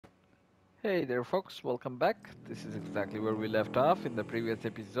Hey there, folks, welcome back. This is exactly where we left off in the previous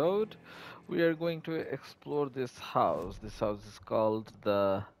episode. We are going to explore this house. This house is called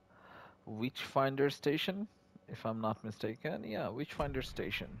the Witchfinder Station, if I'm not mistaken. Yeah, Witchfinder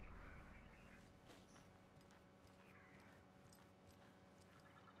Station.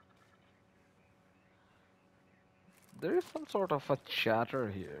 There is some sort of a chatter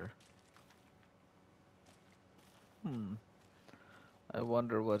here. Hmm, I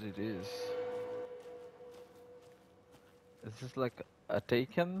wonder what it is. Is this like a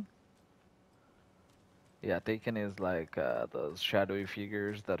Taken? Yeah, Taken is like those shadowy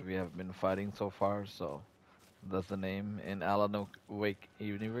figures that we have been fighting so far, so that's the name in Alan Wake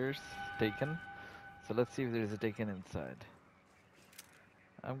universe, Taken. So let's see if there is a Taken inside.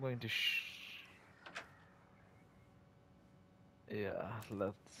 I'm going to yeah,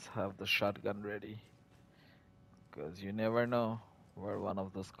 let's have the shotgun ready, because you never know where one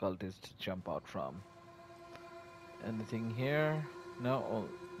of those cultists jump out from. Anything here? No, oh,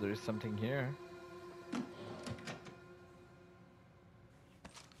 there is something here.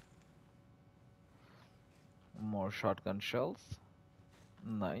 More shotgun shells.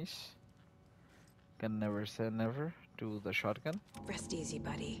 Nice. Can never say never to the shotgun. Rest easy,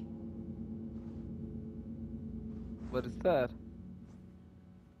 buddy. What is that?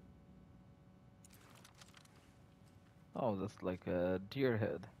 Oh, that's like a deer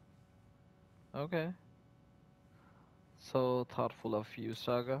head. Okay. So thoughtful of you,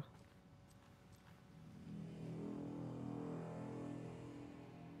 Saga.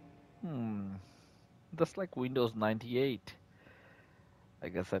 Hmm. That's like Windows 98. I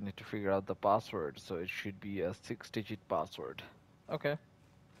guess I need to figure out the password, so it should be a 6-digit password. Okay,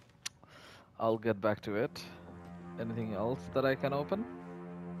 I'll get back to it. Anything else that I can open?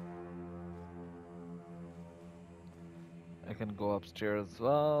 I can go upstairs as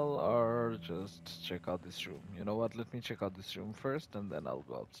well, or just check out this room. You know what? Let me check out this room first, and then I'll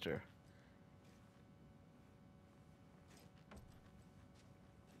go upstairs.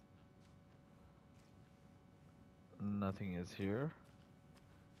 Nothing is here.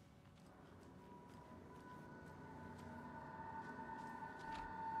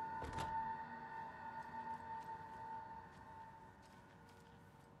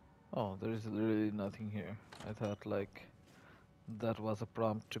 Oh, there is literally nothing here. I thought like that was a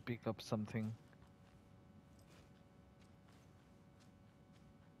prompt to pick up something.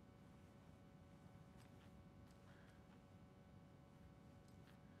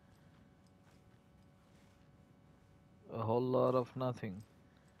 A whole lot of nothing.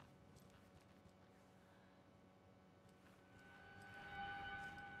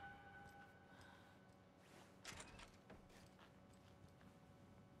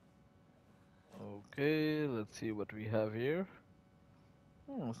 Okay, let's see what we have here.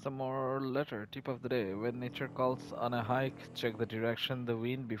 Some more letter. Tip of the day. When nature calls on a hike, check the direction, the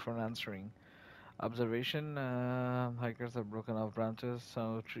wind before answering. Observation. Hikers have broken off branches,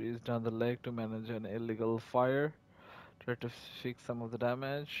 some trees down the lake to manage an illegal fire. Try to fix some of the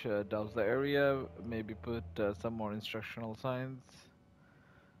damage. Douse the area. Maybe put some more instructional signs.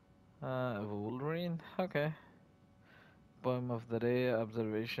 Wolverine. Okay. Poem of the day.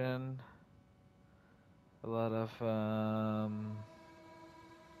 Observation. A lot of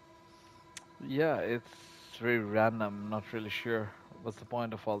yeah, it's very random. Not really sure what's the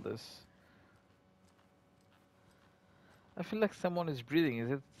point of all this. I feel like someone is breathing.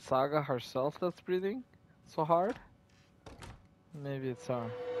 Is it Saga herself that's breathing so hard? Maybe it's her.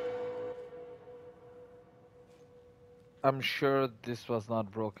 I'm sure this was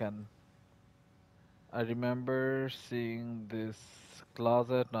not broken. I remember seeing this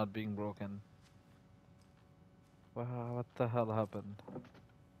closet not being broken. Wow, what the hell happened?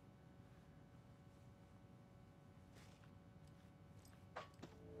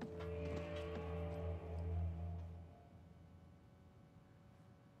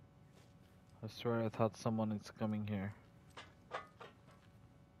 I swear I thought someone is coming here.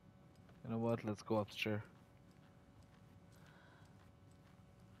 You know what? Let's go upstairs.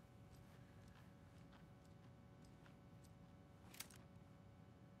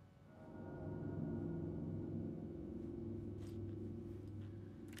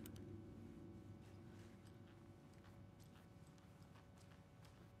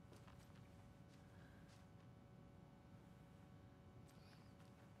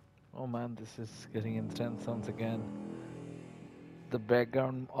 Oh man, this is getting intense once again. The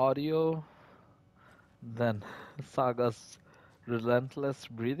background audio, then Saga's relentless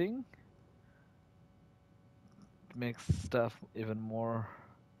breathing makes stuff even more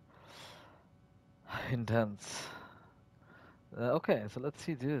intense. Okay, so let's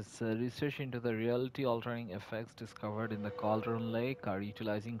see this. Research into the reality-altering effects discovered in the Cauldron Lake are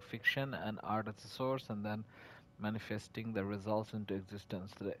utilizing fiction and art as a source and then manifesting the results into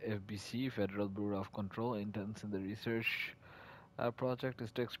existence. The FBC, Federal Bureau of Control, intends in the research project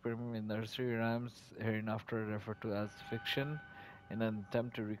is to experiment with nursery rhymes, hereinafter referred to as fiction, in an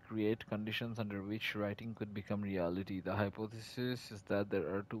attempt to recreate conditions under which writing could become reality. The hypothesis is that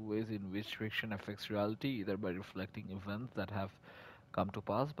there are two ways in which fiction affects reality, either by reflecting events that have come to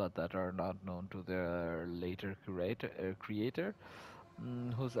pass but that are not known to their later creator,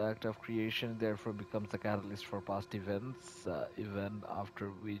 whose act of creation therefore becomes the catalyst for past events, event after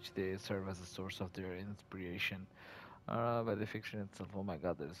which they serve as a source of their inspiration. By the fiction itself, oh my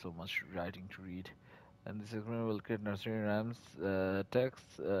god, there is so much writing to read. And this experiment will create nursery rhymes text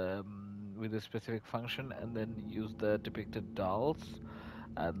with a specific function and then use the depicted dolls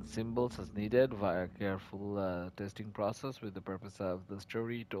and symbols as needed via careful testing process with the purpose of the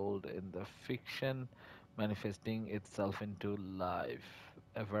story told in the fiction manifesting itself into life.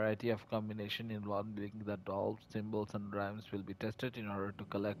 A variety of combination involving the dolls, symbols, and rhymes will be tested in order to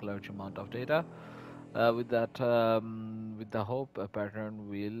collect large amount of data with the hope a pattern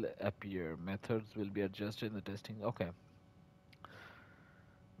will appear. Methods will be adjusted in the testing. Okay,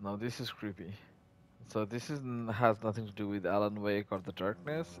 now this is creepy. So this has nothing to do with Alan Wake or the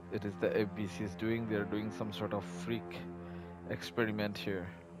Darkness. It is the FBC is doing. They're doing some sort of freak experiment here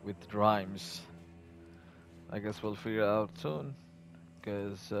with rhymes. I guess we'll figure out soon,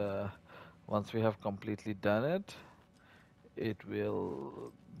 because once we have completely done it, it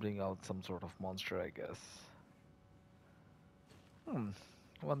will bring out some sort of monster, I guess. Hmm.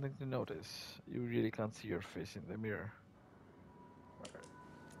 One thing to notice, you really can't see your face in the mirror.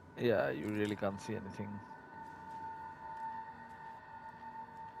 Yeah, you really can't see anything.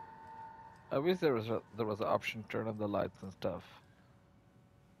 I wish there was an option to turn on the lights and stuff.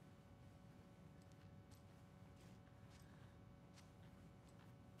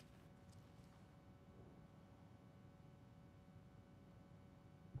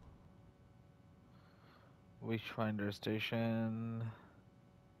 Witchfinder Station.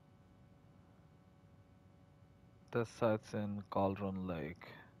 Test sites in Cauldron Lake.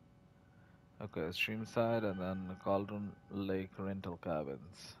 Okay, Streamside and then Cauldron Lake rental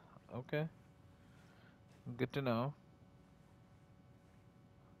cabins. Okay, good to know.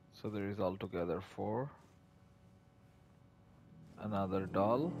 So there is altogether four. Another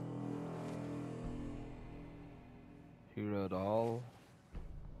doll. Hero doll.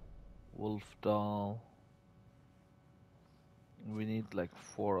 Wolf doll. We need like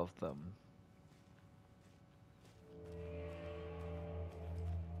four of them.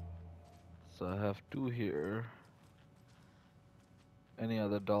 So I have two here. Any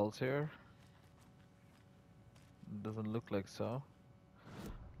other dolls here? Doesn't look like so.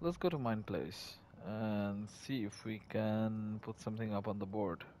 Let's go to Mine Place and see if we can put something up on the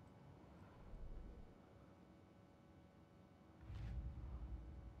board.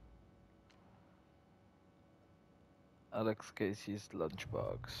 Alex Casey's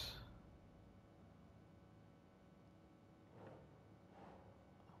lunchbox.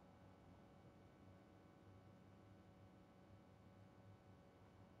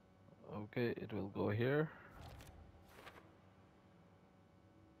 Okay, it will go here.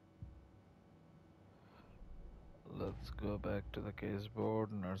 Let's go back to the case board,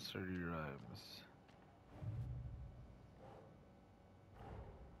 nursery rhymes.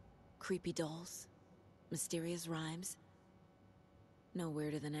 Creepy dolls, mysterious rhymes. No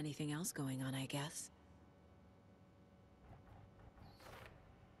weirder than anything else going on, I guess.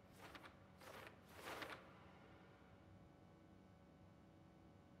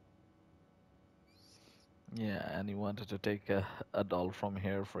 Yeah, and you wanted to take a doll from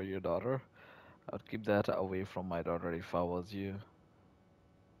here for your daughter? I would keep that away from my daughter if I was you.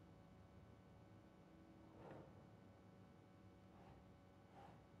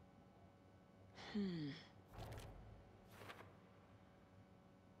 Hmm.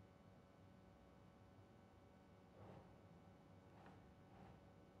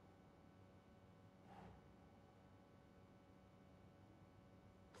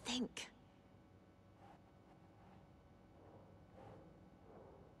 Think.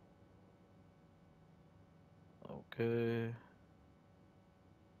 Okay.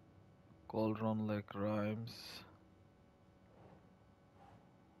 Cauldron Lake rhymes.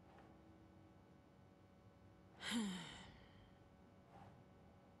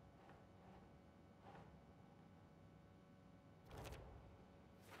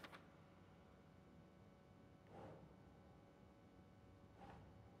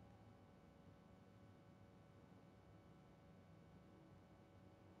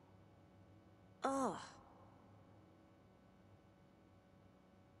 Ugh.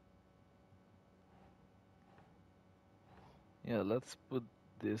 Yeah, let's put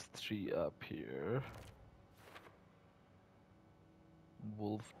these three up here.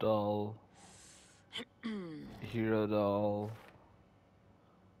 Wolf doll, hero doll,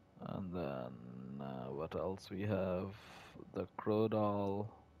 and then what else we have? The crow doll.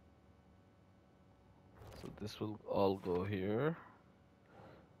 So this will all go here.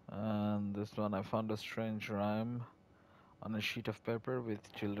 And this one, I found a strange rhyme on a sheet of paper with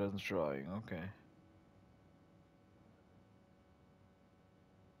children's drawing. Okay.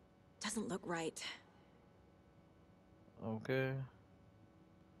 Doesn't look right. Okay.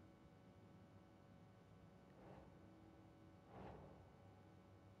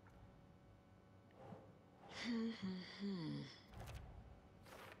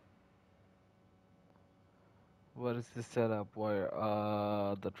 What is the setup? Why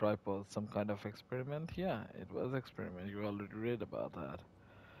the tripod? Some kind of experiment? Yeah, it was experiment. You already read about that.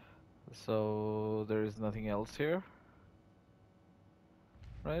 So there is nothing else here,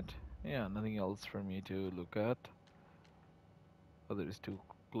 right? Yeah, nothing else for me to look at. Oh, there is two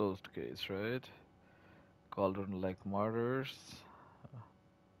closed case, right? Cauldron like murders.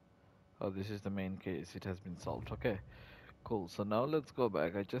 Oh, this is the main case. It has been solved. Okay, cool. So now let's go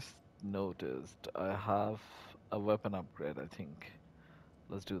back. I just noticed I have a weapon upgrade, I think.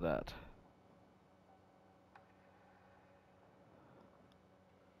 Let's do that.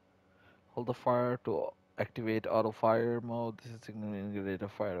 Hold the fire to activate auto fire mode. This is signaling the rate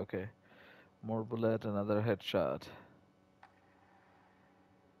of fire. Okay. More bullet, another headshot.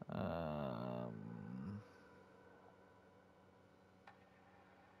 Um,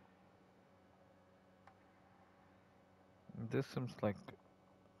 this seems like.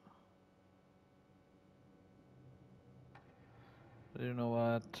 You know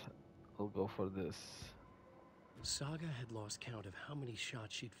what? I'll go for this. Saga had lost count of how many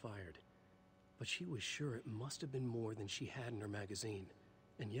shots she'd fired, but she was sure it must have been more than she had in her magazine.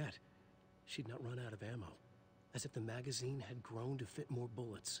 And yet, she'd not run out of ammo. As if the magazine had grown to fit more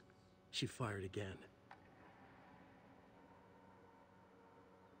bullets. She fired again.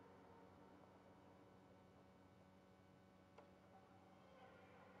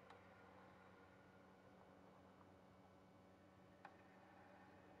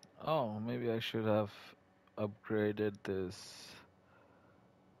 Oh, maybe I should have upgraded this.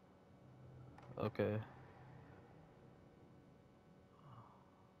 Okay.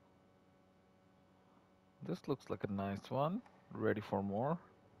 This looks like a nice one. Ready for more?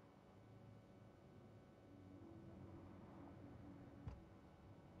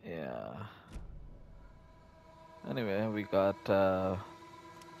 Yeah. Anyway, we got this.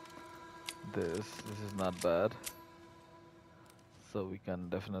 This is not bad. So we can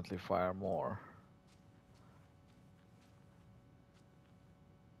definitely fire more.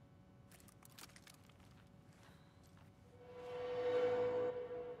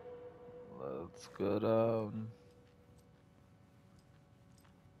 Let's go down.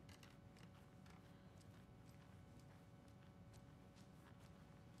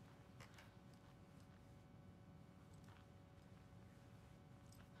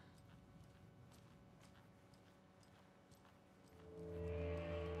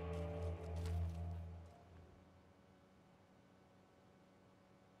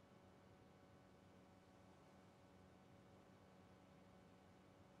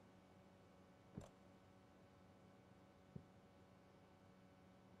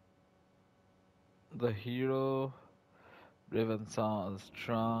 The hero, brave and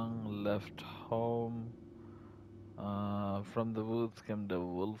strong, left home. From the woods came the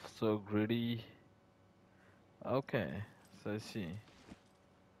wolf, so greedy. Okay, so I see.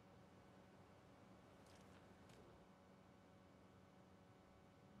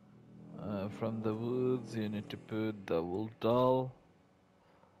 From the woods, you need to put the wolf doll.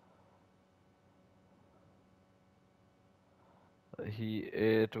 He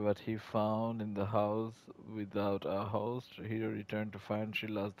ate what he found in the house without a host. He returned to find she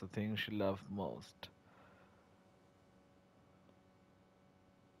lost the thing she loved most.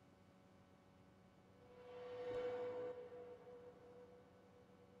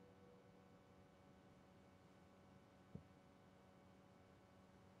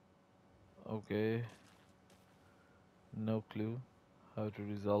 Okay, no clue how to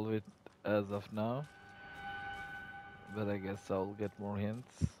resolve it as of now, but I guess I'll get more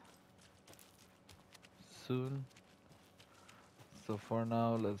hints soon. So for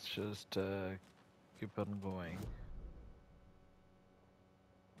now, let's just keep on going.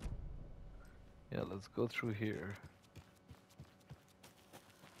 Yeah, let's go through here.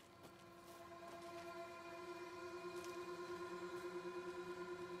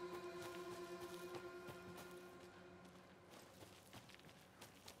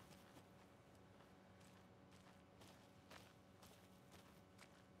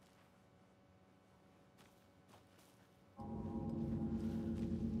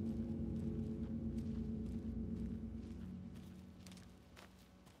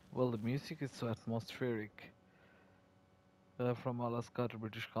 Well, the music is so atmospheric. From Alaska to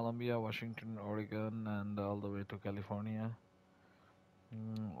British Columbia, Washington, Oregon, and all the way to California.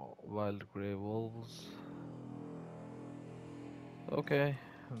 Wild gray wolves. Okay,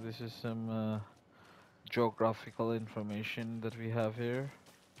 this is some geographical information that we have here.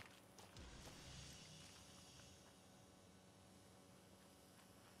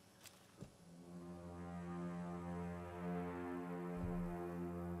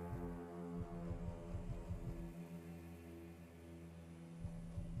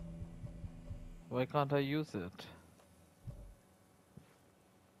 Why can't I use it?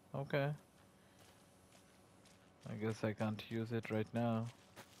 Okay. I guess I can't use it right now.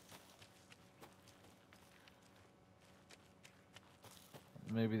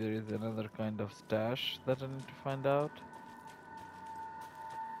 Maybe there is another kind of stash that I need to find out.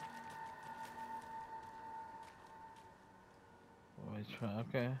 Which one?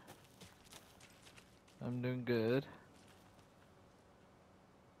 Okay. I'm doing good.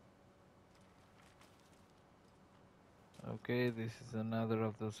 Okay, this is another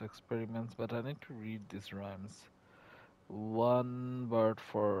of those experiments, but I need to read these rhymes. 1 bird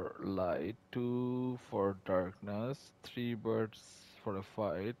for light, 2 for darkness, 3 birds for a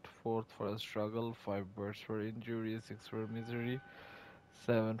fight, 4th for a struggle, 5 birds for injury, 6 for misery,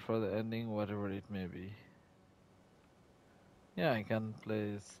 7 for the ending, whatever it may be. Yeah, I can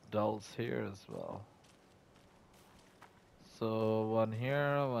place dolls here as well. So one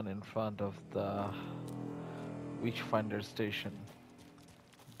here, one in front of the Witchfinder station.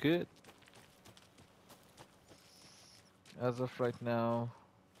 Good. As of right now,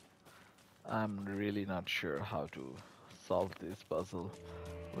 I'm really not sure how to solve this puzzle.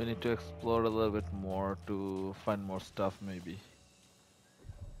 We need to explore a little bit more to find more stuff maybe.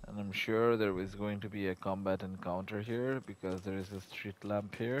 And I'm sure there is going to be a combat encounter here because there is a street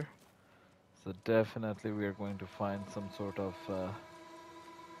lamp here. So definitely we are going to find some sort of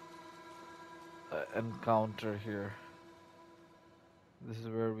encounter here. This is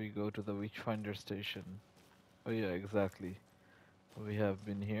where we go to the Witchfinder station. Oh yeah, exactly. We have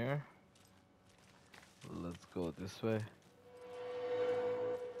been here. Let's go this way.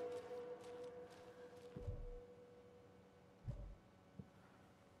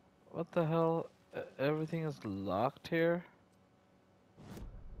 What the hell? Everything is locked here?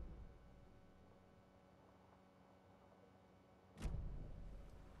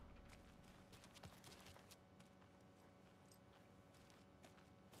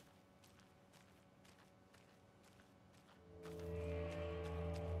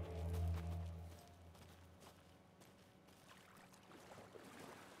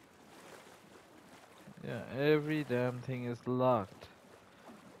 Yeah, every damn thing is locked.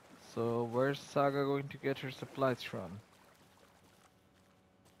 So where's Saga going to get her supplies from?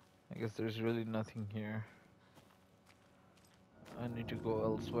 I guess there's really nothing here. I need to go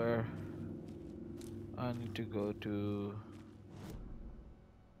elsewhere. I need to go to...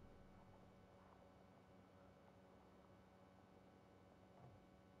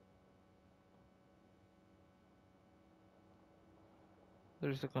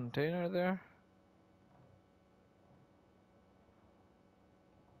 There's a container there?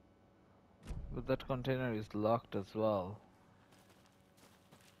 But that container is locked as well.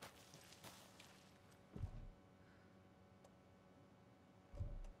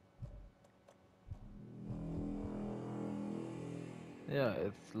 Yeah,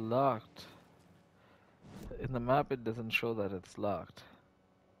 it's locked. In the map it doesn't show that it's locked.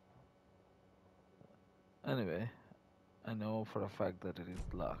 Anyway, I know for a fact that it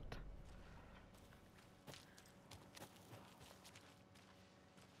is locked.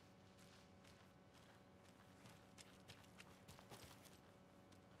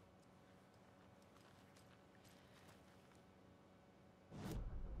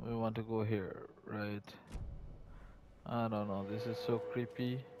 We want to go here, right? I don't know, this is so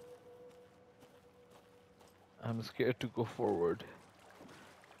creepy. I'm scared to go forward.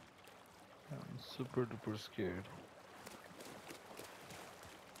 I'm super duper scared.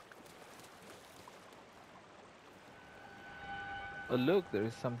 Oh look, there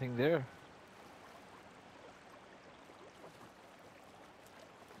is something there.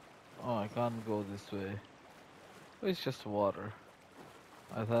 Oh, I can't go this way. Oh, it's just water.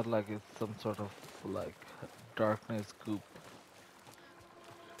 I thought like it's some sort of like darkness goop.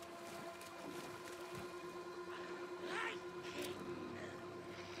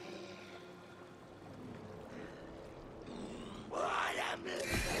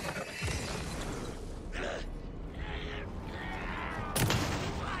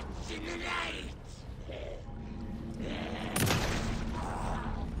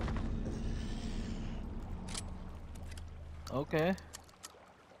 Okay.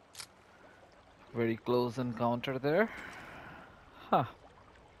 Very close encounter there. Huh.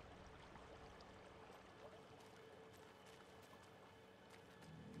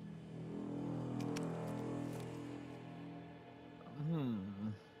 Hmm.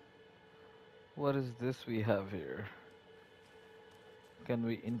 What is this we have here? Can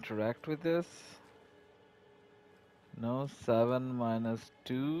we interact with this? No, 7 minus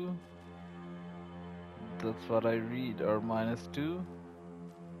 2. That's what I read. Or minus 2.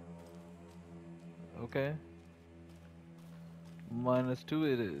 Okay. Minus 2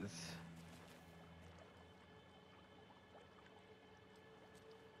 it is.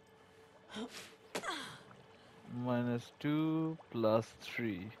 Minus 2 plus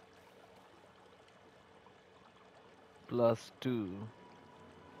 3 plus 2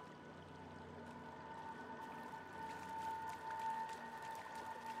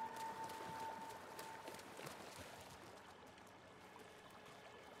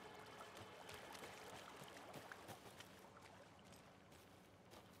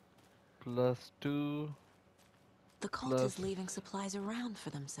 plus 2 The cult plus... is leaving supplies around for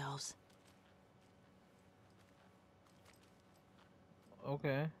themselves.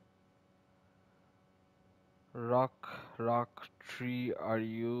 Okay. Rock, tree, are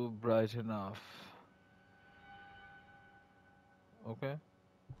you bright enough? Okay.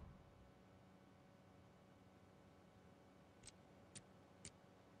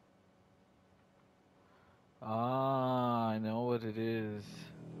 Ah, I know what it is.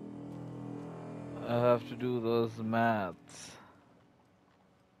 I have to do those maths.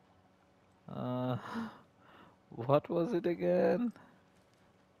 Uh, what was it again?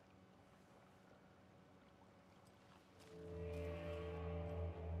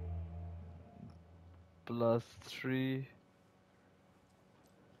 Plus 3.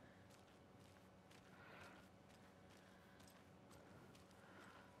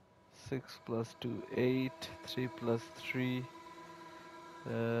 6 plus 2, 8. 3 plus 3.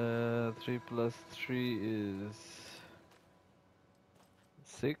 3 plus 3 is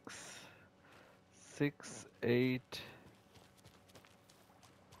 6. 6, 8.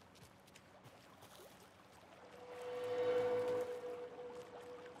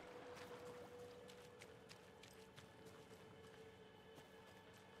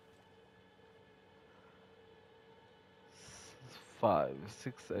 5.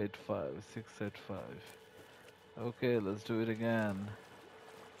 6, 8, 5. 6, 8, 5. Okay, let's do it again.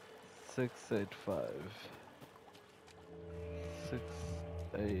 6, 8, 5. 6,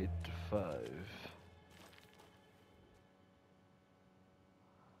 8, 5.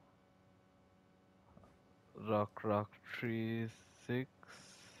 Rock, tree, 6.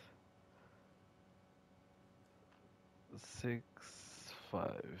 6,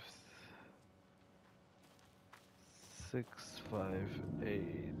 5. 6, 5, 8.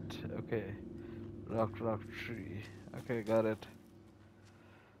 Okay. Rock, tree. Okay, got it.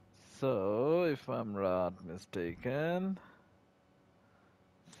 So, if I'm not mistaken,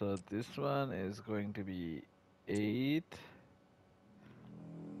 so this one is going to be 8.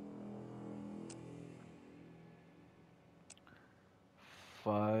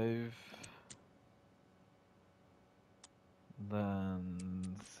 Five,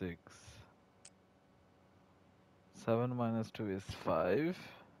 then 6. 7 minus 2 is 5.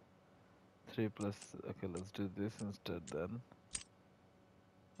 3 plus, okay, let's do this instead then.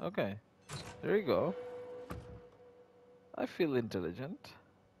 Okay, there you go. I feel intelligent.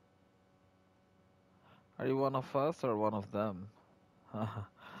 Are you one of us or one of them?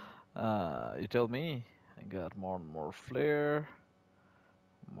 You tell me. I got more and more flair,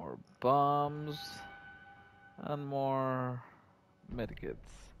 more bombs, and more medikits.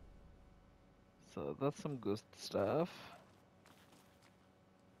 So that's some good stuff.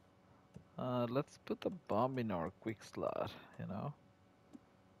 Let's put a bomb in our quick slot, you know.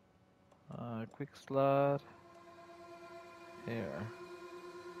 Quick slot here.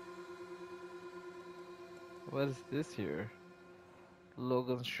 What is this here?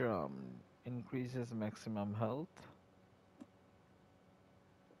 Logan's Charm increases maximum health.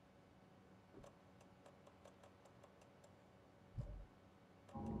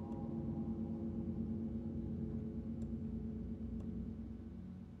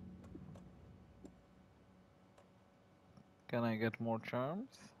 Can I get more charms?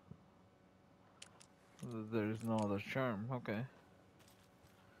 There is no other charm. Okay.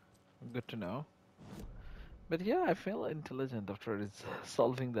 Good to know. But yeah, I feel intelligent after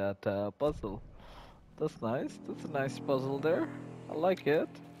solving that puzzle. That's nice. That's a nice puzzle there. I like it.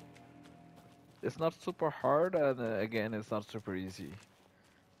 It's not super hard, and again, it's not super easy.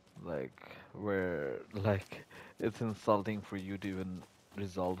 Like, where like it's insulting for you to even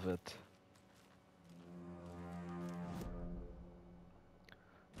resolve it.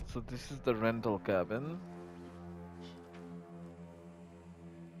 So this is the rental cabin.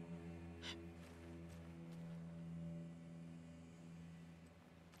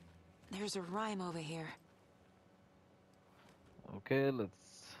 There's a rhyme over here. Okay,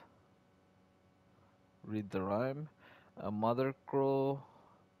 let's read the rhyme. A mother crow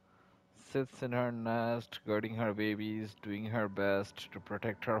sits in her nest, guarding her babies, doing her best to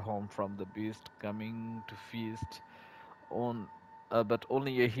protect her home from the beast coming to feast. On, but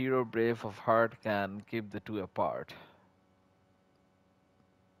only a hero brave of heart can keep the two apart.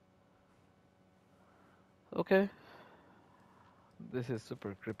 Okay, this is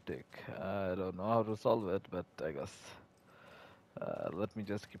super cryptic. I don't know how to solve it, but I guess let me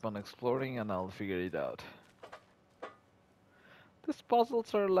just keep on exploring and I'll figure it out. These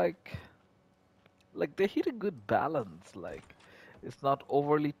puzzles are like they hit a good balance. Like it's not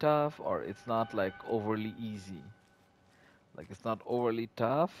overly tough or it's not like overly easy. Like it's not overly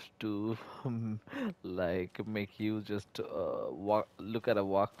tough to like make you just look at a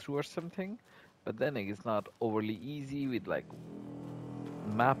walkthrough or something, but then it's not overly easy with like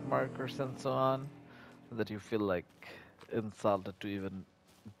map markers and so on that you feel like insulted to even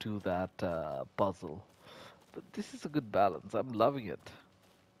do that puzzle. But this is a good balance. I'm loving it.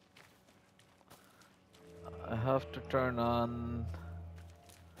 I have to turn on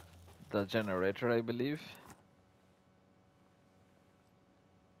the generator, I believe.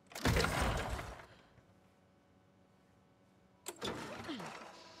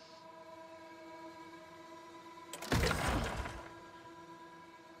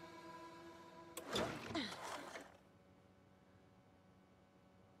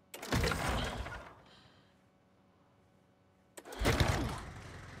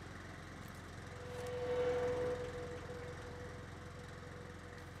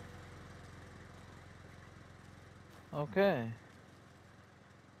 Okay.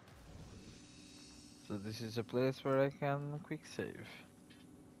 So this is a place where I can quick save.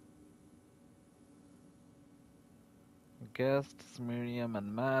 Guests, Miriam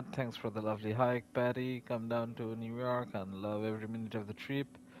and Matt, thanks for the lovely hike. Patty, come down to New York and love every minute of the trip.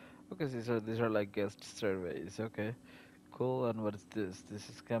 Okay, these are like guest surveys. Okay, cool. And what is this? This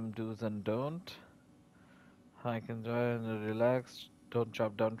is come do's and don't. Hike, enjoy and relax. Don't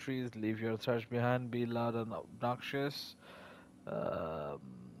chop down trees. Leave your trash behind. Be loud and obnoxious. Um,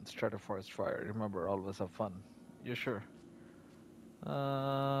 Start a forest fire. Remember, always have fun. You sure?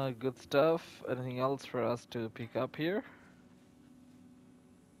 Good stuff. Anything else for us to pick up here?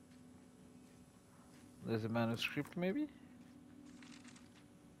 There's a manuscript, maybe?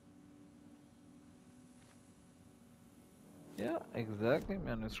 Yeah, exactly,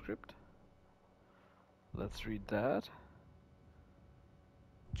 manuscript. Let's read that.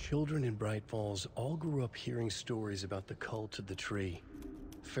 Children in Bright Falls all grew up hearing stories about the cult of the tree.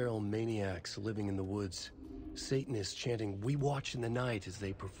 Feral maniacs living in the woods. Satanists chanting, "We watch in the night," as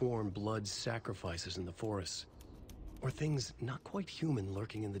they perform blood sacrifices in the forests. Or things not quite human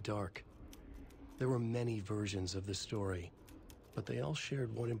lurking in the dark. There were many versions of the story, but they all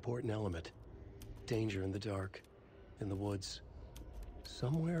shared one important element: danger in the dark, in the woods.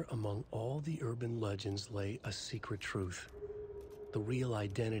 Somewhere among all the urban legends lay a secret truth. The real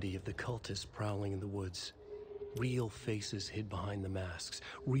identity of the cultists prowling in the woods. Real faces hid behind the masks.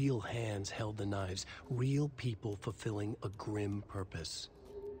 Real hands held the knives. Real people fulfilling a grim purpose.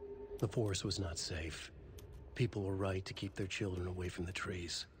 The forest was not safe. People were right to keep their children away from the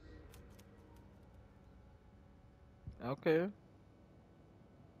trees. Okay.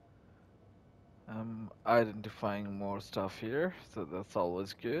 I'm identifying more stuff here, so that's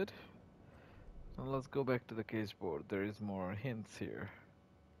always good. Now let's go back to the case board. There is more hints here.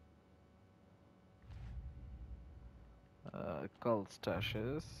 Cult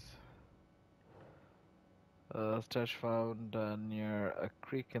stashes. Stash found near a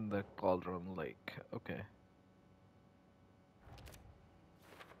creek in the Cauldron Lake. Okay.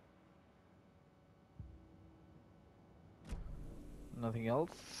 Nothing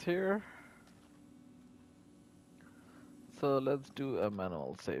else here. So let's do a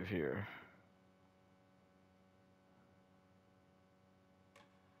manual save here.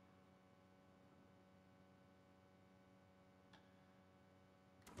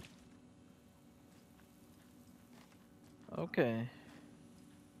 Okay.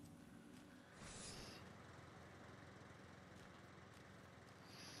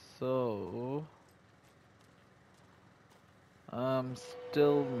 So I'm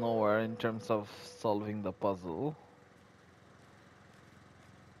still nowhere in terms of solving the puzzle.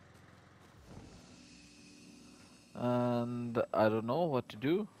 and I don't know what to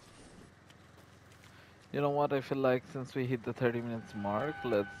do. You know what? I feel like since we hit the 30 minutes mark,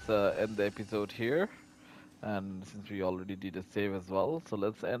 let's end the episode here. And since we already did a save as well, so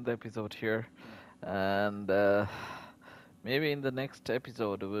let's end the episode here. And maybe in the next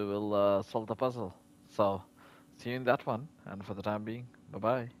episode we will solve the puzzle. So see you in that one. And for the time being, bye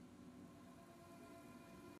bye.